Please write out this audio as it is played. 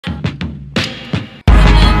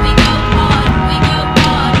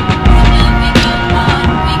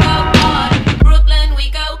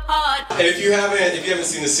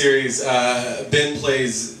seen the series, Ben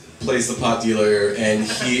plays the pot dealer, and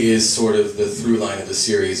he is sort of the through line of the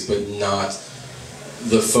series, but not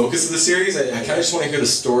the focus of the series. I kind of just want to hear the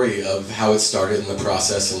story of how it started in the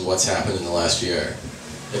process and what's happened in the last year,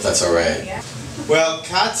 if that's all right. Yeah. Well,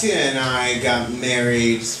 Katja and I got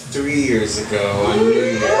married 3 years ago on New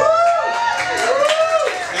Year's.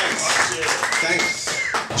 Thanks.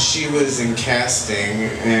 She was in casting,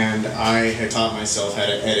 and I had taught myself how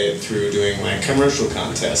to edit through doing my commercial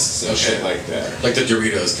contests and shit like that. Like the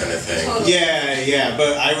Doritos kind of thing. Yeah,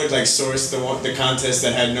 but I would like source the contests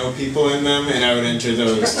that had no people in them, and I would enter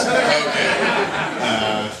those.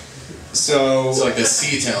 Okay. So like the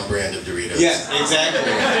Seatown brand of Doritos. Yeah,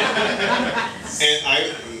 exactly.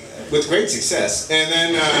 And with great success. And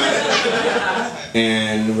then,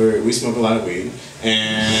 and we smoke a lot of weed.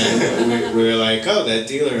 And we were like, oh, that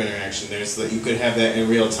dealer interaction, you could have that in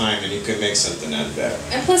real time and you could make something out of that.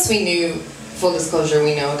 And plus we knew, full disclosure,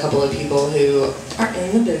 we know a couple of people who are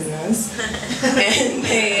in the business. And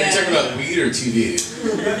they... Are you talking about weed or TV?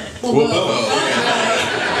 Well,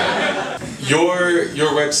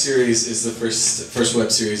 Your web series is the first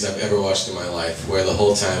web series I've ever watched in my life, where the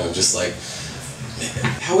whole time I'm just like,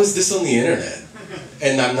 how is this on the internet?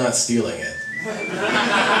 And I'm not stealing it.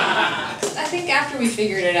 I think after we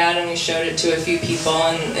figured it out and we showed it to a few people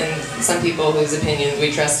and some people whose opinions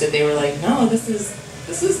we trusted, they were like, no, this is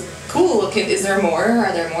cool. Is there more?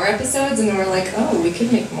 Are there more episodes? And then we're like, oh, we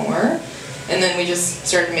could make more. And then we just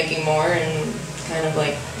started making more, and kind of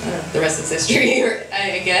like, I don't know, the rest is history,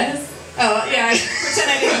 I guess. Oh, yeah, I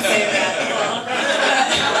pretend I didn't say that.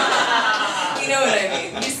 You know what I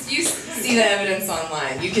mean. You see the evidence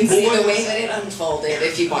online. You can see the way that it unfolded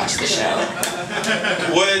if you watch the show.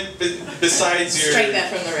 What, besides your... Strike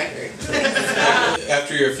that from the record.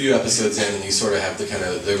 After you're a few episodes in and you sort of have the kind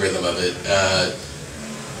of the rhythm of it,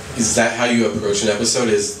 is that how you approach an episode?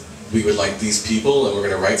 Is we would like these people and we're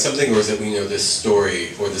going to write something, or is it we know this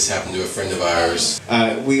story or this happened to a friend of ours?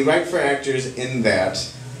 We write for actors in that.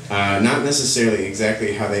 Not necessarily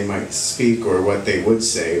exactly how they might speak or what they would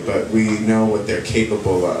say, but we know what they're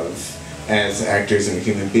capable of as actors and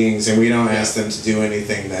human beings, and we don't ask them to do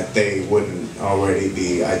anything that they wouldn't already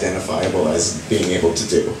be identifiable as being able to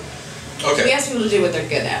do. Okay. We ask people to do what they're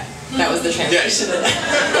good at. That was the translation of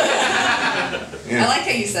that. Yeah. I like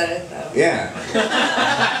how you said it, though. Yeah.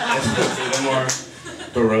 It's a little more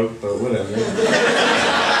baroque, but whatever.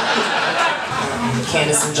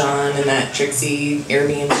 Candace and John and that Trixie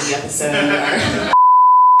Airbnb episode are...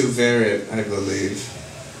 Verret, I believe.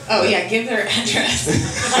 Oh yeah, give their address.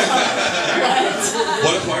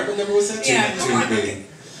 What apartment number was that? Yeah, 2B.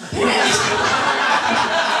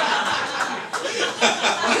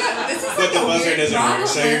 But the buzzer doesn't work,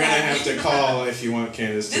 so you're gonna have to call if you want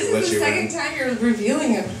Candace to let you in. This is the second time you're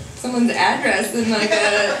revealing someone's address in like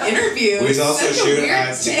an interview. We also shoot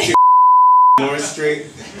at 2 North Street,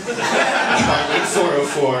 apartment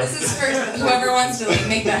 404. This is for whoever wants to like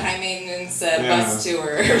make that high maintenance bus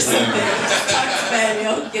tour or something. Talk to Ben,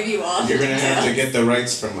 he'll give you all. You're gonna have to get the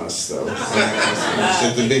rights from us, though.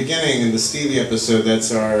 At the beginning, in the Stevie episode,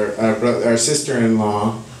 that's our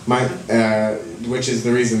sister-in-law, which is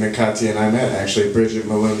the reason that Katja and I met. Actually, Bridget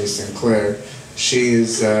Maloney Sinclair. She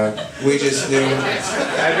is. We just knew.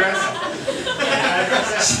 Address.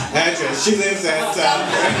 She lives at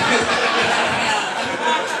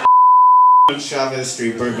on Chavez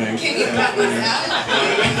Street, Burbank. Can you cut this out?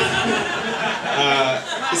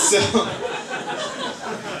 So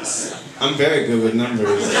I'm very good with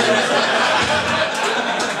numbers.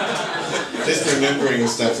 Just remembering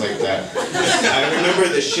stuff like that. I remember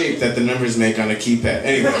the shape that the numbers make on a keypad.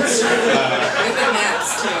 Anyways. With the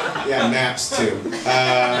maps too. Yeah, maps too.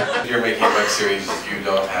 If you're making a web series, you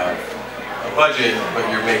don't have a budget, but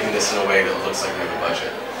you're making this in a way that looks like you have a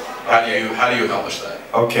budget. How do you accomplish that?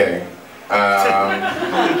 Okay.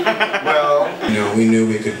 Well, we knew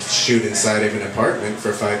we could shoot inside of an apartment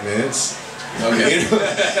for 5 minutes. Okay.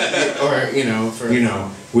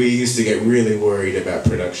 We used to get really worried about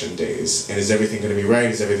production days. And is everything going to be right?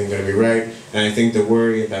 Is everything going to be right? And I think the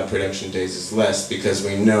worry about production days is less because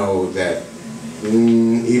we know that we're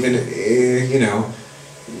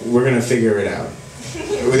going to figure it out.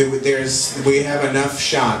 We have enough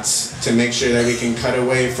shots to make sure that we can cut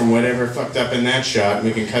away from whatever fucked up in that shot, and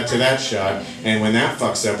we can cut to that shot, and when that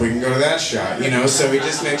fucks up, we can go to that shot, so we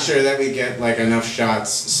just make sure that we get like enough shots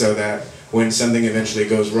so that when something eventually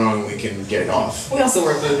goes wrong, we can get it off. We also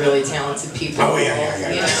work with really talented people. Oh yeah.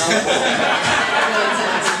 Really talented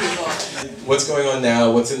people. What's going on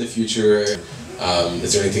now? What's in the future?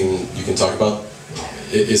 Is there anything you can talk about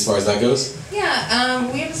as far as that goes?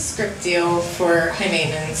 Yeah, we have a script deal for high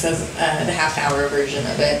maintenance as the half-hour version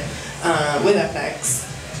of it with FX.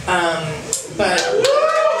 But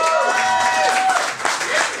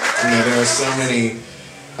there are so many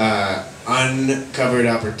uncovered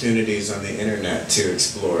opportunities on the internet to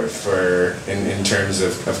explore in terms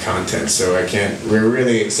of content. So we're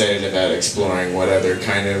really excited about exploring what other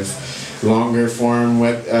kind of longer form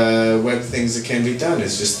web things that can be done.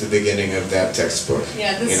 It's just the beginning of that textbook.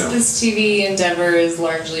 Yeah, this TV endeavor is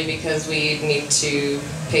largely because we need to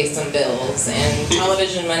pay some bills, and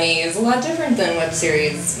television money is a lot different than web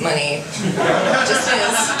series money. It just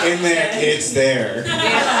is. In there, it's there.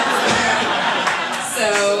 Yeah.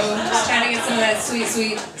 So just trying to get some of that sweet,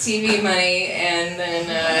 sweet TV money, and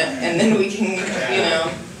then we can,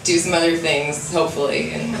 do some other things,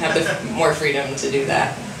 hopefully, and have more freedom to do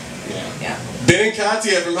that. Yeah. Ben and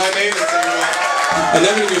Katja from High Maintenance, everyone.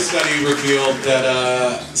 Another new study revealed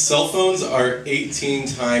that cell phones are 18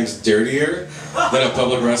 times dirtier than a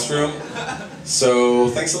public restroom. So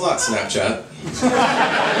thanks a lot, Snapchat.